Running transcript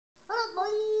up,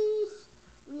 boys?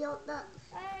 We out that.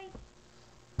 Hey.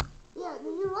 Yeah, do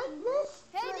you like this?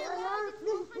 Hey Like, there I guys, have it's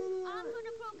this Roman. I'm video. from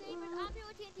the Pro Gamers. I'm here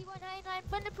with TNT199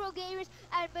 from the Pro Gamers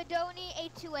and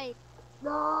Badoni828.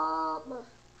 No.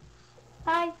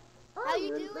 Hi. How you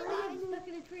doing, guys? Stuck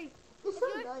in a tree. It's so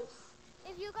nice.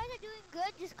 If you guys are doing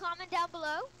good, just comment down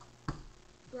below.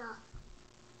 Yeah.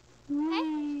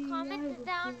 Okay, comment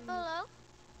down below,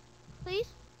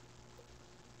 please.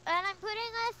 And I'm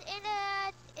putting us in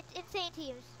insane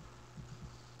teams.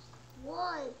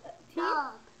 Why? Team?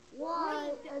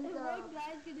 Why? And one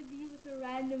guy's gonna be with a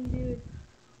random dude.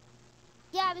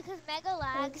 Yeah, because mega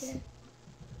lags. Okay.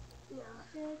 Yeah.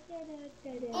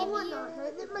 Oh my god,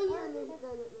 I did my unit.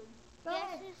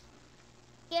 Yes,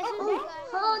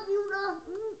 Oh, you know.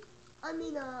 I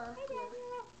mean, yeah.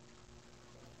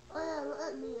 Oh yeah,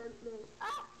 let me.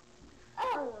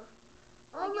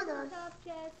 Oh my gosh.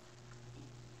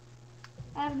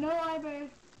 I have no armor.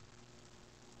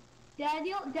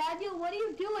 Daniel, what are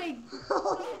you doing?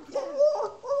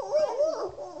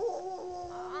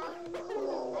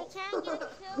 I can't get a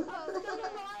kill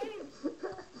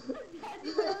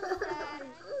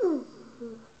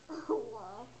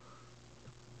Wow.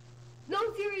 No,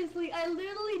 seriously, I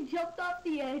literally jumped off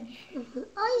the edge.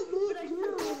 I did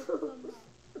too.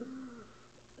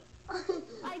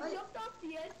 I jumped off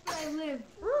the edge, but I lived.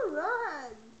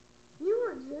 Alright. You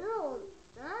were killed.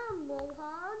 Damn,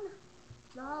 Mohan.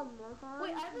 Damn, Mohan.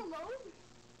 Wait, I'm alone?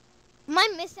 My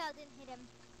missile didn't hit him.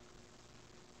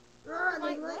 Run,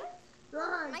 Wait, run. what?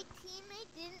 Run. My teammate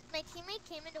didn't. My teammate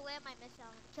came in the way of my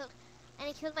missile and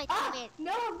he killed my Ah, teammate.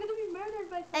 no, I'm gonna be murdered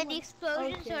by someone. And the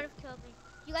explosion Okay. sort of killed me.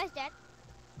 You guys dead?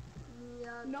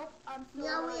 Yeah. Nope, I'm still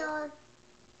Yeah, alive. we are.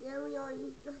 Yeah, we are.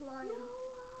 He's just lying. No.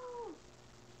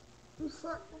 You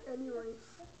suck anyways.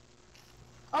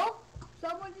 Oh,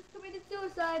 someone just committed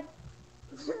suicide.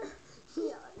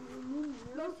 Yeah.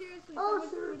 No, seriously, Oh, someone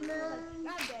shoot, committed suicide.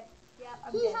 man. I'm dead. Yeah,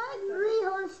 I'm He dead. had 3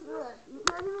 hearts left. You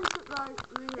can't even survive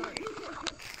 3 hearts.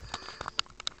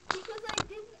 Because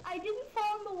I didn't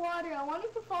fall in the water. I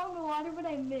wanted to fall in the water, but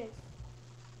I missed.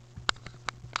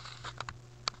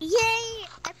 Yay!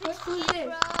 Epic Who's skin this?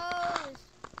 bros!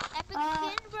 Epic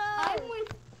skin bros! I'm with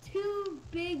 2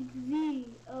 Big Z.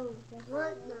 Oh, that's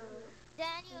What the?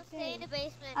 Daniel, stay in the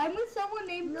basement. I'm with someone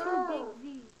named No. 2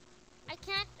 Big Z. I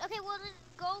can't. Okay, well then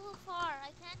go a little far.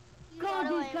 I can't use God,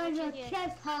 auto these guys aim are with you.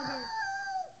 chest huggers.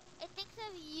 It thinks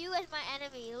of you as my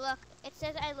enemy. Look, it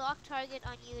says I lock target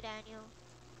on you, Daniel.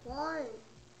 Why?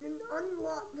 Then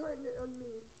unlock target on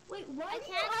me. Wait, why I do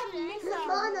you can't have do that. missiles?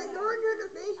 Come on, I go into the I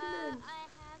basement. have a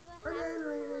Okay, hacker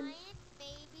Raven. client,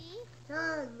 maybe.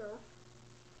 No.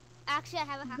 Actually, I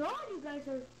have a hacker. God, you guys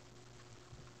are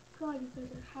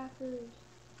hackers.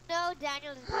 No,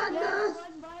 Daniel is Ah, not. no. Yeah,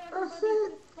 run by Oh everybody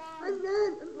shit. to spawn. I'm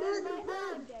dead. I'm Run dead. by, I'm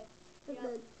dead. I'm dead. I'm Yep.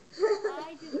 dead. I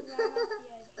just ran off the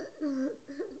edge.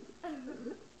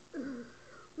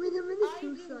 Wait a minute, I just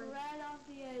suicide. ran off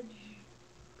the edge.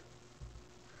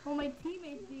 Oh, my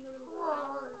teammates being a little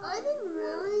Wow, I didn't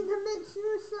really commit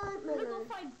suicide, I'm gonna go man.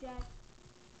 find death.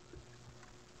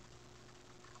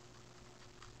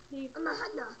 Leave. I'm a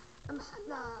hotna. I'm a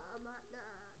hotna. I'm a hotna.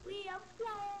 Leave, I'm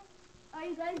flying. Are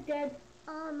you guys dead?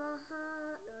 I'm a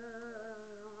hotna.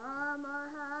 I'm a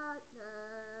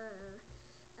hotna.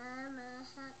 I'm a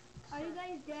hot. Are you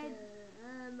guys dead?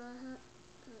 I'm a hot.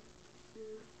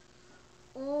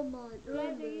 Oh my Guys, are you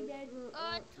goodness. dead?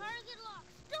 Target lock.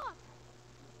 Stop.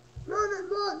 No.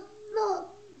 No.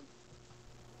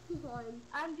 He's lying.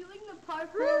 I'm doing the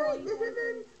parkour Really? while you guys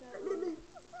are stuck.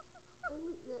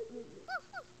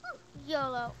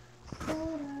 YOLO.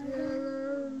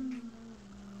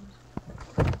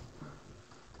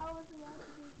 I was allowed to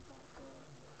do the parkour.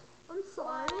 I'm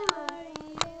sorry.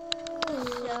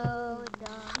 So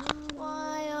dumb.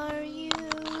 Why are you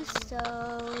so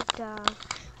dumb?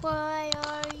 Why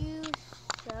are you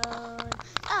so dumb?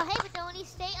 Oh, hey, Badoni,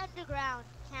 stay underground.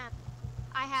 Camp.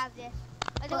 I have this.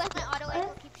 Otherwise, my auto aim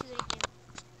will keep shooting you.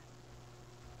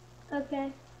 Okay.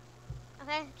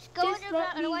 Okay? Just go Just underground,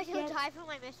 let me otherwise you'll get- die from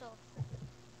my missile.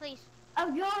 Please.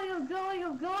 I'm going.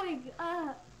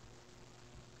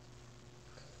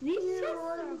 These chests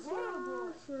are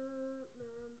horrible.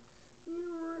 You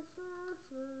are so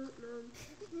certain.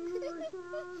 You are so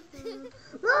certain.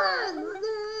 Run with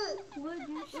it! Would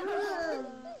you shut up?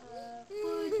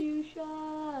 Would you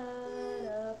shut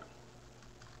up?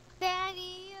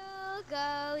 Danny, you go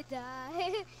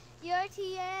die. Your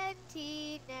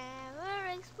TNT never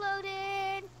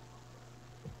exploded.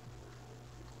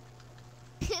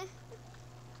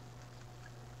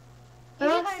 You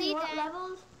should see What that.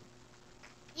 levels?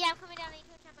 Yeah, I'm coming down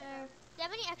into a temple. Do you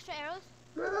have any extra arrows?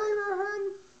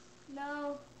 Run.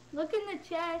 No. Look in the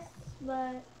chest,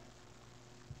 but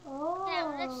Can I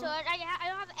have that oh, sword? I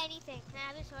don't have anything. Can I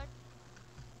have this sword?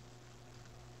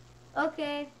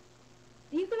 okay.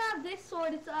 You can have this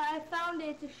sword. It's I found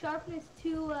it. It's a sharpness 2.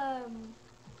 Dude,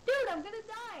 I'm gonna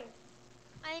die.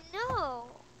 I know.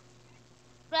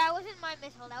 But that wasn't my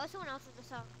missile. That was someone else's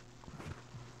missile.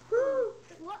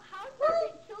 What? How did I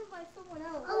get killed by someone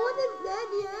else? I wasn't dead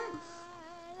yet.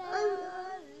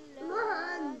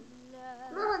 Run.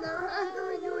 Run, I have to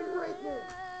rejoin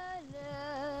greatness.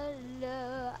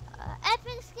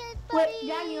 Epic skin buddies. Wait,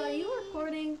 Daniel, are you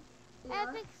recording? Yeah.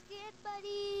 Epic skin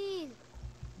buddies.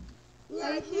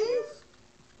 Yeah, please.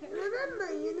 Remember,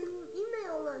 you can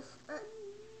email us at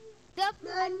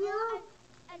Daniel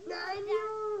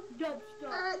Dubstep.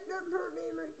 at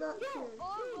theprogamers.com.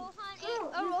 Or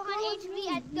Rohan HV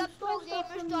at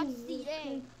theprogamers.ca.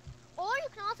 Or you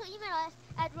can also email us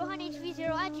at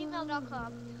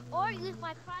rohanhv0@gmail.com. Or use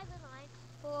my private line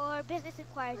for business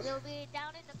inquiries. It'll be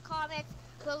down in the comments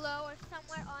below or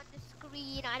somewhere on the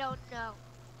screen. I don't know.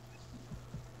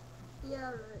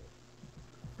 Yeah, right.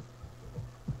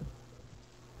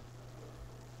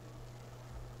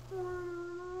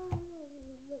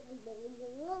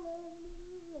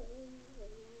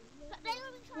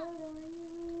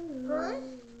 Right?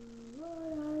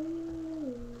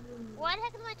 Why the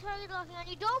heck is my target locking on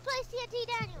you? Don't place TNT,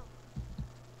 Daniel.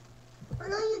 I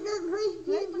know you didn't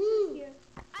play Here.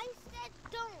 I said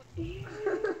don't.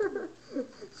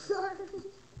 Sorry.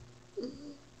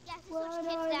 Yes, you switch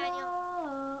kids, Daniel.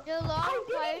 The law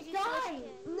requires you to switch kids.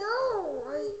 No, I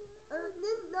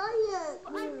didn't die yet. I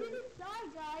didn't die,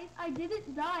 guys. I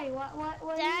didn't die.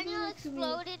 What Daniel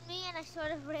exploded me and I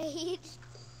sort of raged.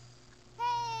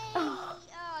 Hey! Oh,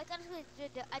 I thought it was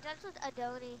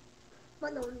Adoni.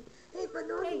 Panoni. Hey,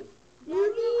 Panoni. Hey, You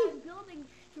Daniel, need... I'm building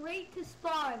straight to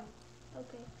spawn.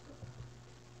 Okay.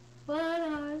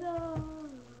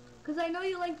 Because I know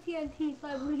you like TNT, so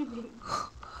I'm leaving.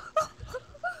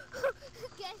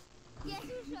 Guess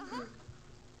who shot?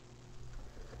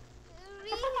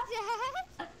 Reed.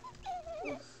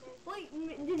 Wait, did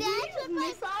you That's use what my-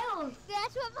 missiles?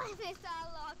 That's what my missile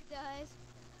lock does.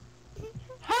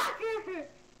 Hacker!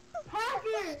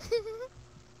 Hacker!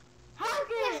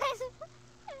 Hacker!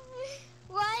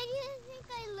 Why do you think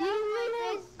I love my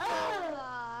missile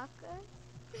lock?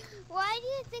 Why do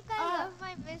you think I love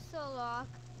my missile lock?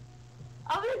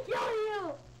 I'm gonna kill you!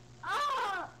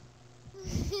 Ah!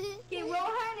 Okay,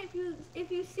 Rohan, if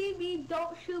you see me,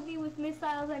 don't shoot me with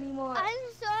missiles anymore.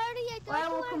 I'm sorry, I Or thought I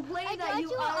will you were. complain I that thought you.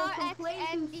 were I will complain to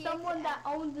RXMDXM. someone that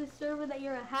owns the server that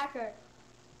you're a hacker.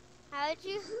 How'd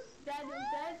you? Daniel's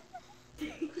dead. He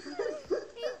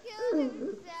killed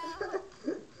himself.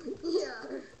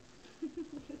 Yeah.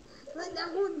 Like that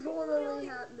would totally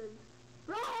happen.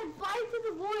 Rohan, fly into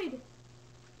the void.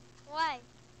 Why?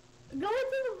 Go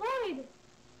into the void.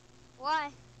 Why?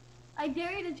 I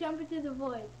dare you to jump into the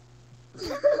void.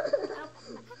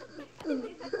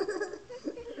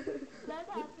 That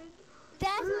happened.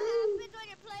 That's what happens when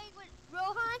you're playing with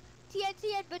Rohan, TNT,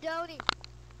 and Badoni.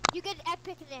 You get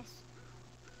epicness.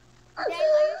 Dad, are you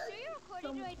sure you're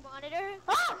recording your monitor?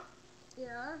 Ah!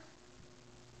 Yeah.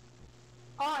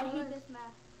 Oh, I hate this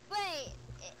map. Wait.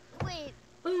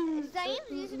 Zaim's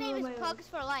username is Pugs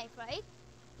for Life, right?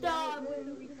 Stop with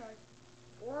the retard.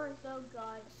 Why? Oh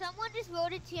god. Someone just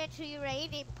voted TNT Ray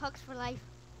named Pugs for Life.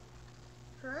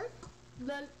 Huh?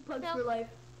 The Pugs No. for life.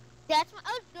 That's my.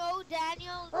 Oh no,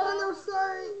 Daniel. Oh no,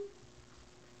 sorry.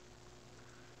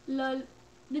 Lol.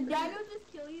 Did Daniel just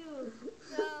kill you?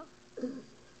 No.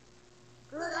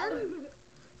 I'm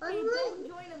Hey, like, don't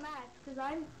join a match, cause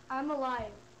I'm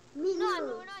alive. me No, too.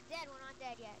 we're not dead. We're not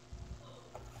dead yet.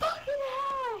 Fucking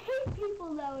hell! I hate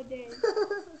people nowadays.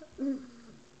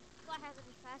 What hasn't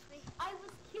just passed me? I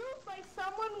was killed by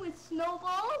someone with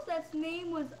snowballs. That's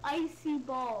name was Icy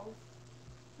Balls.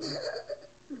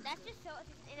 That's just an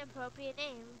inappropriate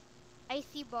name.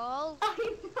 Icy balls. I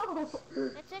know.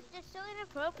 That's so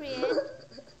inappropriate.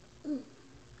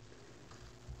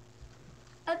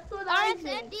 That's what I RX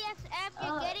did. MDXM,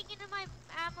 you're getting into my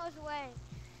ammo's way.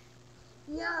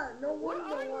 Yeah, no wonder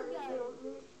are you why guys? you don't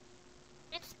need-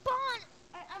 And spawn!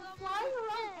 I'm flying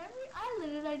around every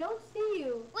island and I don't see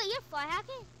you. Wait, you're fly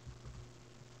hacking?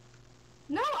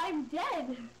 No, I'm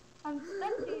dead. I'm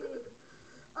spectating.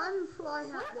 I'm fly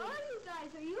Where hacking. are you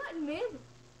guys? Are you at mid?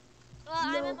 Well,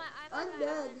 I'm No, in my I'm island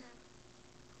dead. now.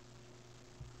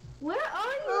 Where are you?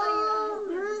 Oh,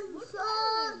 Are you Rin Which sucks.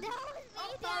 island? That was me,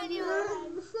 Oh, Daniel.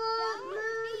 Rin That sucks, was me. man.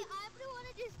 I'm the one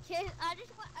that just killed. I'm the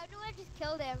one that just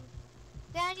killed him.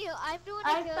 Daniel, I'm the one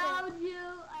that I killed him. found you.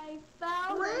 I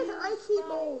found Where's you. Icy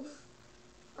Balls?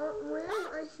 Where's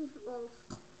Icy Balls?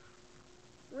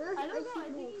 Where's I don't Icy know, I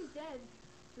think Wolf? he's dead.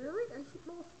 Really? Icy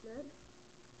Wolf dead?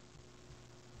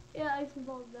 Yeah, Icy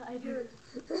Balls died. Good.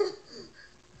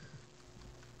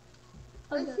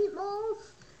 Okay. Icy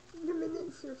Balls, your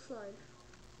minutes your side.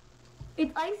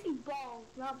 It's Icy Balls,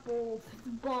 not Bowls. It's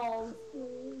Balls.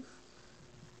 Wolf.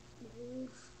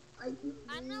 Wolf. Icy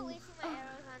I'm not Wolf. wasting my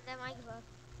arrows on them. I give up.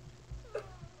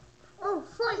 Oh,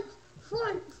 fight!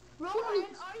 Fight! Rohan,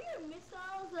 Fight! are your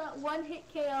missiles a one-hit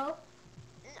KO?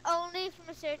 Only from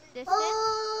a certain distance.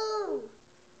 Oh!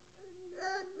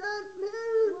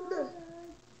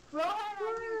 Rohan, I'm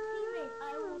your teammate.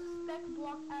 I will spec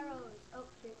block arrows. Oh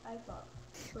shit, I thought.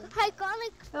 I got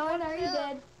like Rohan, are you kill.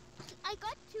 dead? I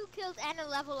got 2 kills and a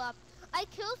level up. I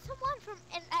killed someone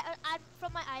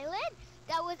from my island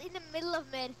that was in the middle of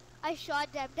mid. I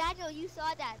shot them. Daniel, you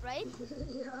saw that, right?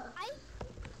 Yeah.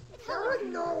 That That was,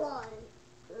 was no lie.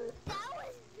 that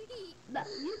was me.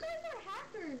 You guys are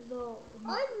hackers, though.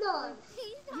 I'm not.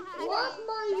 He's not hacking. What's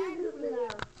my YouTube video?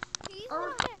 He's Oh.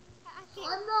 not hacking.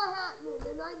 I'm not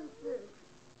hacking, and I'm good.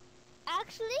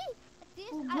 Actually, this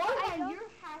I Rohan, don't, you're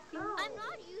hacking. Oh. I'm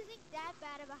not using that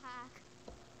bad of a hack.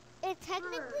 It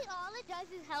technically all it does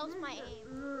is helps my aim.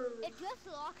 It just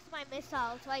locks my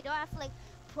missile, so I don't have to like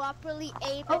properly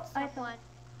aim Oh, at I someone.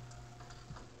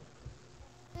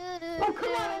 Oh,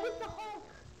 come on, I'm with the Hulk.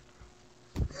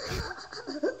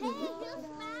 Hey, you'll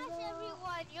smash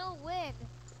everyone. You'll win.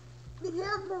 Be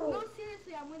careful. No,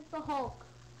 seriously, I'm with the Hulk.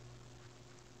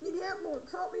 Be careful.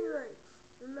 Tell me right.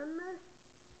 Remember?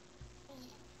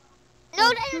 No,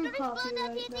 That's Daniel, true don't explode that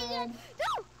copyright, TNT man. gun.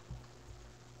 No.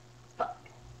 Fuck.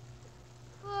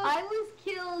 Oh, I was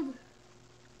killed.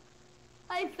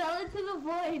 I fell into the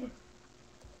void.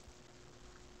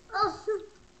 Oh, shoot.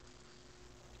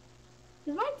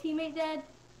 Is my teammate dead?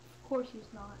 Of course he's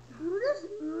not. You just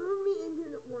threw me into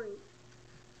the void.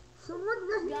 Someone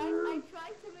just Guys, threw I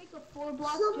tried to make a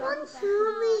 4-block Someone jump.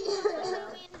 threw me.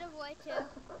 threw me into the void too.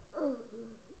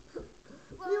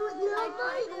 You're I my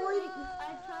void.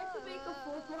 tried to make a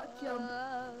 4-block jump.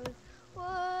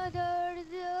 What are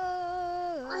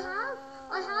those?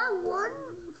 I have one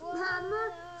hammer.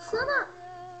 Shut up.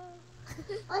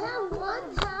 I have one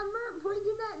hammer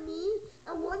pointed at me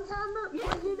and one hammer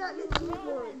pointed at the keyboard.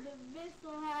 Rohan, the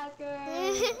missile hacker.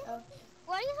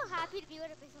 Why are you so happy to be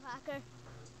with a missile hacker?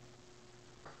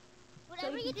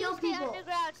 Whatever you you can do, kill stay people.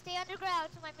 underground. Stay underground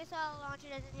so my missile launcher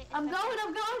doesn't hit. I'm affect going, you.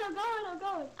 I'm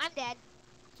going. I'm dead.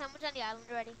 Someone's on the island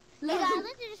already. The No. islands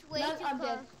are just way No, too I'm close.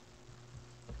 dead.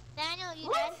 Daniel, you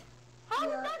What? dead? How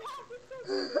Yeah. did that happen to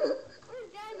me?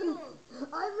 Where's Daniel?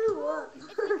 I blew up. It's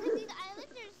because these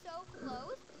islands are so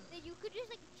close that you could just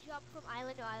like jump from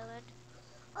island to island.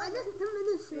 I just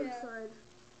committed suicide.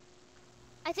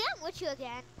 I think I'm with you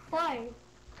again. Why?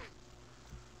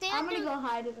 Stay I'm gonna under- go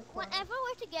hide in the corner. Whenever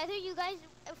we're together, you guys,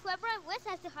 whoever I'm with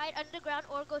has to hide underground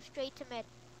or go straight to mid.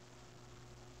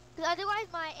 Because otherwise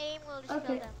my aim will just kill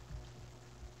Okay. them.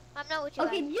 I'm not with you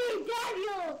Okay, guys. you,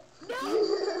 Daniel! No!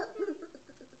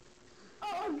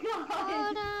 Oh,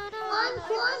 God! I'm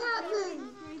quite happy.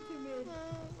 Straight to mid.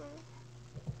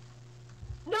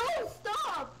 No,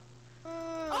 stop!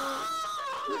 Ah!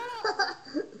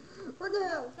 What the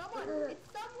hell? Someone, it's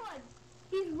someone!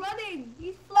 He's running!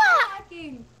 He's fly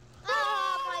hacking!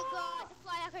 Oh my god, the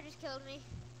fly hacker just killed me.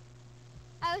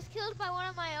 I was killed by one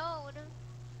of my own.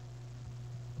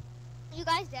 You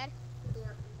guys dead?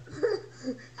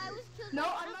 I was killed No, by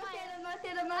I'm one of not my dead, I'm not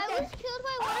dead, I'm I not was dead! killed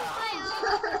by one of my own.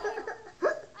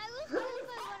 I was killed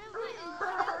by one of my own.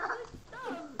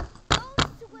 Stop!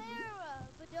 Don't swear,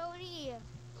 Badoni.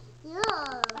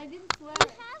 Yeah. I didn't swear.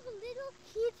 We have little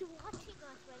kids watching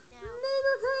us right now.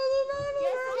 Little tiny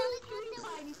Yes, lady. so does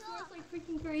PewDiePie and he swears like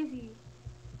freaking crazy.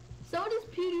 So does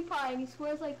PewDiePie and he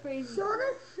swears like crazy. So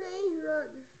does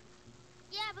Favorite.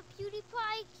 Yeah, but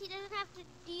PewDiePie, he doesn't have to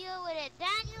deal with it.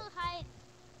 Daniel, hide.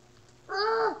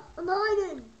 Ah, I'm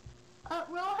hiding.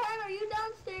 Rohan, are you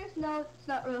downstairs? No, it's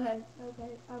not Rohan.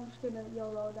 Okay, I'm just gonna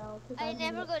YOLO now. 'cause I I'm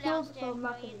gonna never get go killed, downstairs, So I'm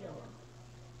not bro, gonna you know. YOLO.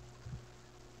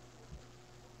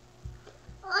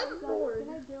 I'm bored.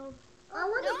 Can I build? I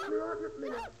want No. to build a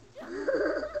minute.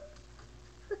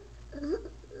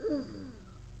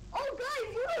 Oh, guys,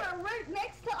 you were right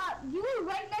next to you were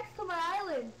right next to my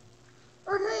island.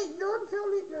 Okay, don't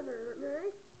kill each other,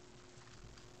 okay?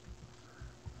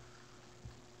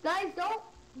 Guys, don't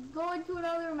go into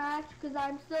another match because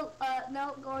I'm still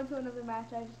no go into another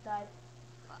match. I just died.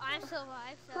 I'm still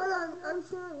alive, so. Hold on, I'm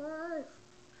still alive.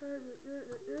 You're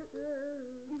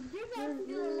not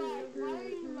still alive. Why are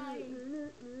you lying?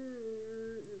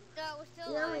 No, we're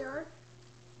still Yeah, alive. we are.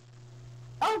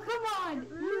 Oh, come on!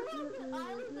 You were on the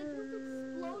island that just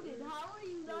exploded. How are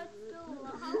you not still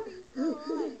alive? How are you still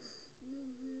alive?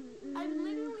 I'm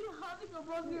literally hovering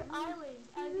above your island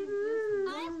as if you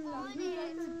I'm on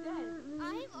it.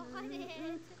 I'm on it.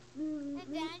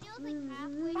 And Daniel's like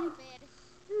halfway to mid.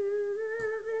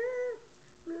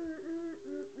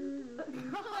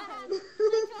 My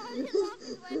target lock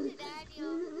just went to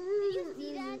Daniel. Did you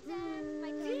see that, Dan? My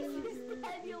target Jesus,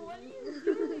 Daniel, what are you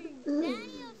doing?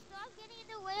 Daniel, stop getting in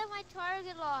the way of my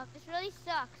target lock. This really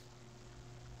sucks.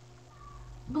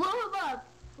 Blow him up.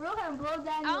 Rohan, blow I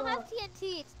Daniel don't have up.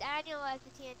 TNT. It's Daniel who has the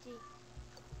TNT.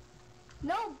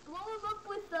 No, blow him up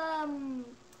with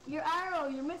your arrow,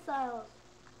 your missiles.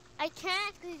 I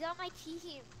can't because he's on my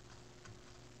team.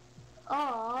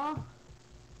 Aww.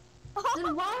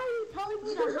 Then why are you telling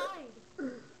me to hide?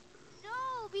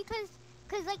 No, because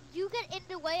like you get in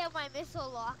the way of my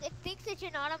missile lock. It thinks that you're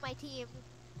not on my team.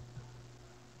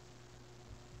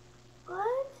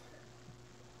 What?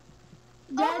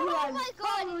 Daniel, Oh I'm my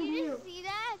god, following did you see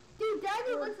that? Dude,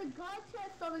 Daniel, there's a god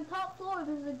chest on the top floor.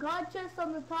 There's a god chest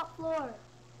on the top floor.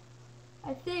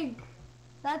 I think.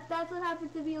 That's what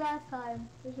happened to me last time.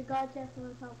 There's a god chest on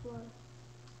the top floor.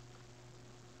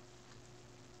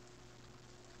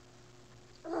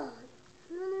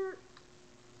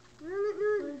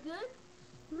 Was it good?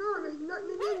 No, there's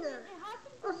nothing in there. It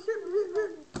happened Oh, shit.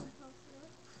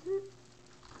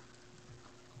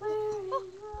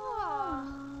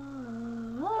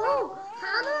 Oh,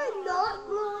 how did I not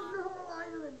blow up the whole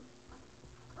island?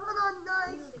 Hold on,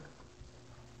 guys.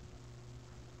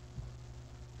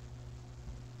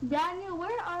 Daniel,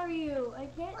 where are you? I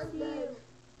can't I'm see dead.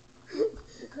 you.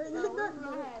 I did No, not where's do it.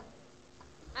 Rohan?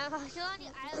 I'm still on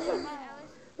the island.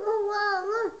 Oh wow,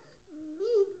 look!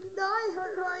 Me and I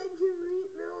are trying to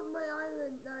rebuild my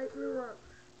island that I blew up.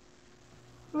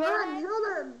 Run, Rohan? kill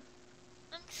them!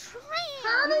 I'm trying.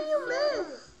 How did you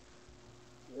miss?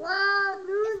 Wow, It's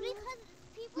dude. because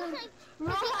people No, kept, because the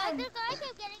Rohan. other guy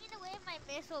kept getting in the way of my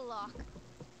missile lock.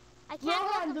 I can't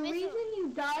Rohan, block the a missile. reason you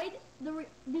died,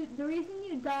 the reason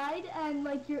you died and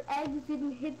like your eggs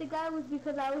didn't hit the guy was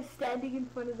because I was standing in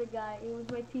front of the guy. It was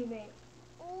my teammate.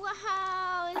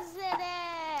 Wow,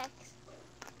 ZX.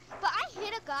 But I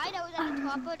hit a guy that was at the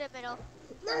top of the middle.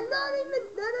 That's not even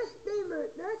that a statement.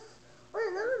 That's oh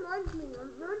yeah, that reminds me.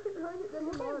 I'm going to try to get him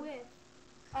Who am I on. with?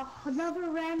 Oh, another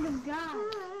random guy.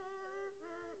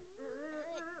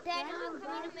 Daniel, I'm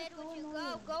coming to mid. Would you go?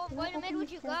 Go. I'm going to mid.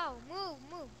 Would you go? Move.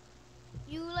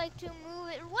 You like to move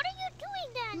it. What are you doing,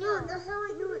 No, Daniel? that's how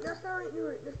I do it. That's how I do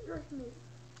it. Just trust me.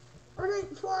 Okay,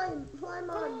 climb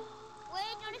on.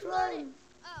 Wait, don't explode it. Climb.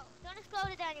 Oh, don't explode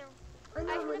it, Daniel. I I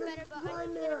know, should but have better just bow. I climb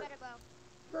should have there. better bow.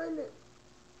 Climb it.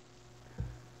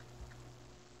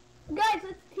 Guys,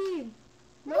 let's team.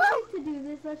 No need to do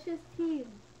this. Let's just team.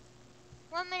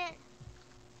 1 minute.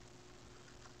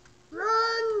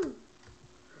 Run!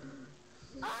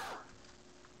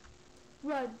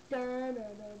 Run.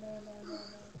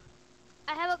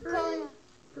 I have a god.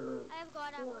 2, I have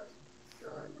god 1, apples.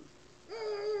 run.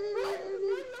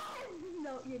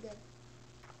 No, you're dead.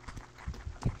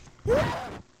 Oh,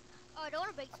 I don't want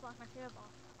to break spot my favorite ball.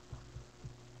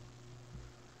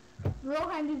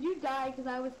 Rohan, did you die? Because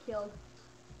I was killed.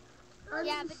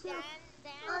 Yeah, but still-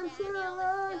 Daniel is still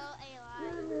alive.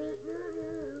 Daniel,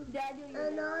 you're And dead.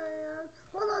 I am.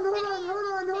 Hold on. No, Oh,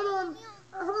 nothing on.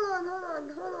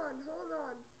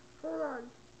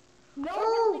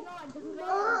 Just our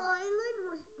go. island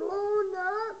was blown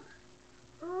up.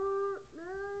 Oh,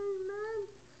 man.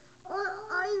 Our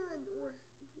island was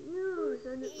huge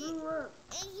and it blew up.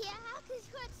 Yeah, because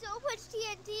you had so much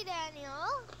TNT,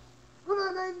 Daniel.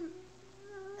 Hold on,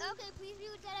 Okay, please be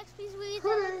with ZX, please be with Okay.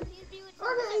 ZX, please be with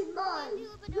ZX. Okay, bye. Please be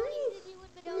with Badoni, please be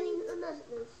with Badoni. Please, a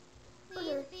message.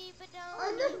 Please be Badoni.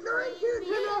 I'm just going to please turn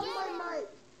be- off Yeah. my mic.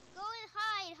 Go and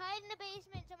hide in the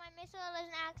basement so my missile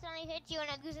doesn't accidentally hit you and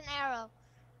I lose an arrow.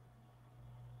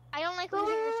 I don't like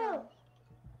losing missiles.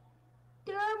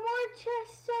 There are more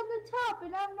chests on the top,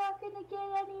 and I'm not gonna get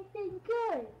anything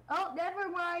good. Oh, never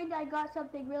mind. I got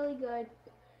something really good.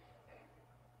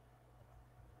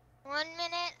 1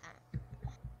 minute.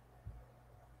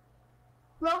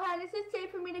 Rohan, is it safe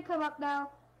for me to come up now?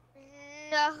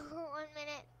 No, 1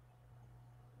 minute.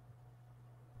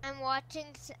 I'm watching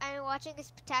a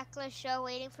spectacular show,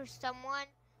 waiting for someone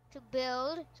to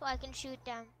build so I can shoot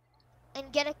them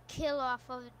and get a kill off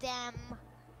of them.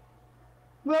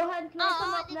 Rohan, can I come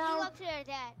Oh, up did now? you up to their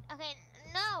dead? Okay,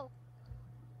 no.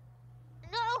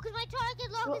 No, because my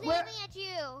target lock is Where- aiming at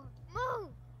you.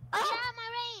 Move. Ah! Get out of my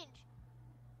range.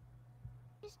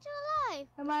 You're still alive.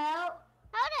 Am I out?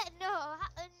 How did no?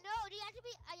 No, you have to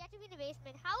be in the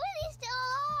basement. How is he still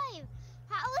alive?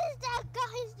 How is that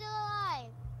guy still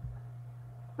alive?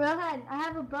 Rohan, I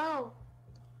have a bow.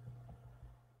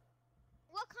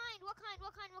 What kind? What kind?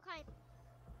 What kind? What kind?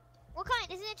 What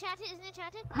kind? Is it enchanted? Is it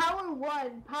enchanted? Power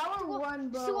 1. Power 1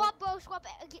 bow. Swap bow. Swap.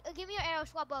 Give me your arrows.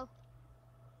 Swap bow.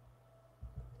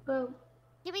 Boom.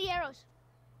 Give me the arrows.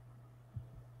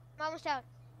 I'm almost out.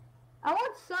 I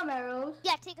want some arrows.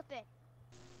 Yeah, take a bit.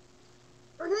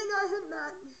 Okay, no, I hit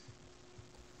that.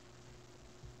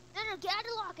 No, get out of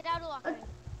the lock. Get out of the lock.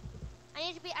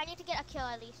 I need to get a kill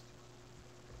at least.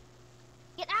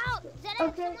 Get out! Zedek,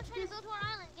 Okay. someone's trying to build to our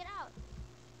island. Get out.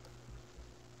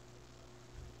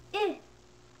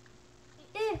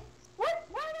 What?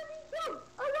 Why did he kill?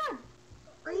 Oh god.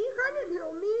 Are you trying to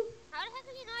kill me? How the heck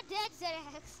are you not dead,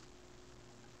 Zedek?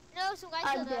 No, some guys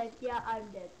I'm killed us. dead. Yeah, I'm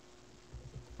dead.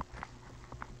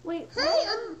 Wait. Hey,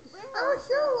 I was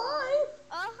still alive.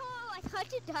 Oh, I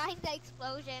thought you died in the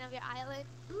explosion of your island.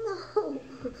 No.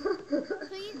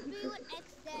 Please be with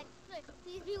XZ.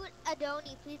 Please be with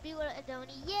Adoni. Please be with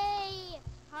Adoni. Yay!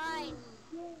 Hi.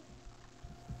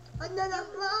 I'm gonna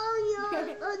blow you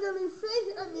under my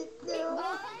face on it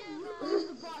now. You go to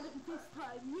the bottom this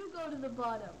time. You go to the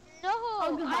bottom. No,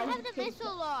 God, I have the take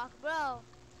missile lock, bro.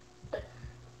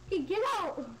 Hey, get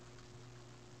out.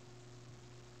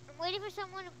 I'm waiting for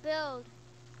someone to build.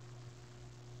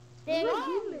 What There, did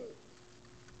you make?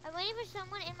 I'm waiting for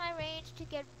someone in my range to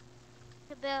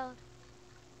build.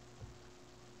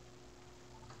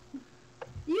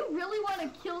 You really want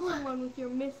to kill someone with your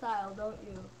missile, don't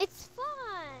you? It's fun.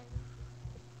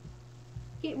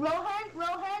 Okay,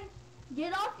 Rohan,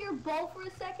 get off your bow for a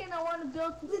second. I want to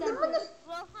build to center.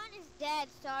 Rohan is dead.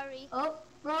 Sorry. Oh,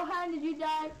 Rohan, did you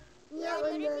die? Yeah, The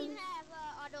and other team then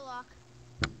have auto lock.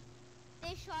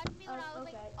 They shot me when I was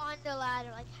okay. like on the ladder,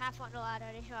 like half on the ladder.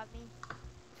 They shot me.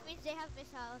 Which means they have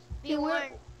missiles. Be Okay, warned.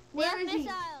 They where have is he?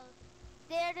 missiles.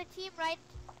 They're the team right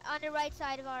on the right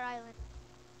side of our island.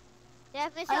 They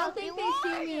have missiles. I don't think Be they see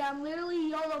warned. me. I'm literally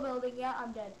YOLO building. Yeah,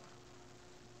 I'm dead.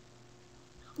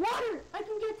 Water! I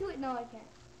can get to it. No, I can't.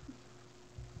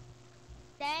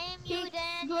 Damn you, Okay,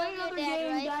 Daniel. join You're another dead,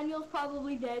 game. right? Daniel's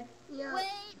probably dead. yeah, Wait.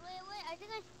 I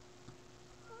think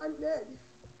I'm dead.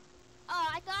 Oh,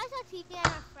 I thought I saw TP and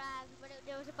a frag, but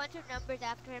there was a bunch of numbers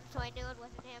after him, so I knew it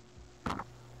wasn't him.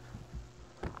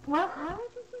 Well, how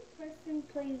would you think Preston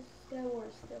plays Star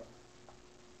Wars still?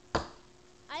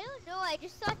 I don't know. I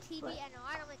just saw TBNR.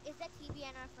 What? I'm like, is that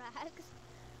TBNR frags?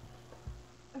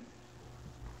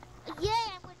 Yeah,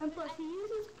 I'm with. And plus, he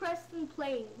uses Preston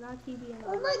plays, not TBN.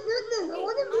 Oh my goodness, I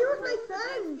want to be with my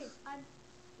friends.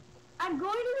 I'm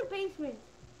going to the basement.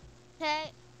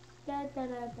 Okay. Da da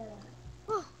da da.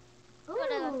 Whew.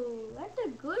 Whatever. Ooh, that's a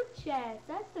good chest.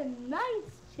 That's a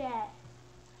nice chest.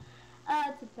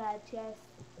 That's a bad chest.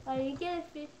 Oh, you get a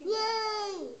 50. Yay!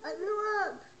 I blew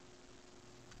up.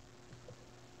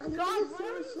 I God, didn't why are get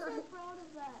you so suicide. proud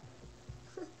of that?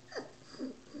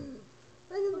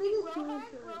 I didn't Okay, get Rohan,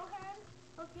 suicide.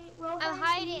 Okay, Rohan, I'm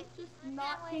hiding. can you just I'm not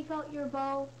that way. take out your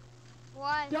bow?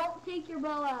 Why? Don't take your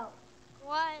bow out.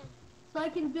 Why? So I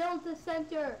can build the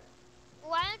center.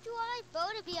 Why don't you want my bow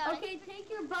to be out? Okay, take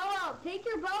your bow out. Take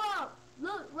your bow out.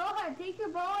 Look, Rohan, take your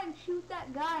bow and shoot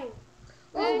that guy.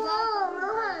 Oh wow,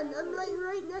 Rohan, I'm like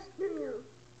right next to you.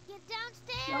 Get Nope,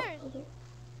 downstairs. okay.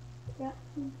 Yeah,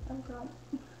 I'm gone.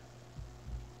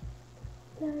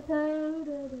 Da, da, da,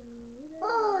 da, da.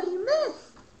 Oh, you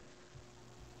missed.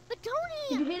 But Tony,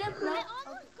 Did you hit him? No. I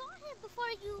almost got him before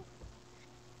you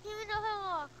even know how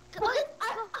long. What?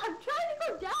 I'm trying to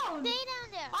go down. Stay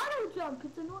down there. Auto jump.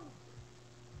 It's annoying.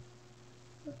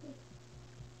 Okay.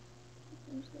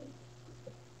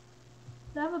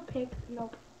 Do I have a pick?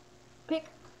 Nope. Pick.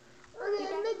 Okay,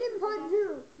 I'm making part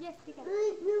 2. Yes, pick up. 3,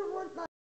 2, 1, 5.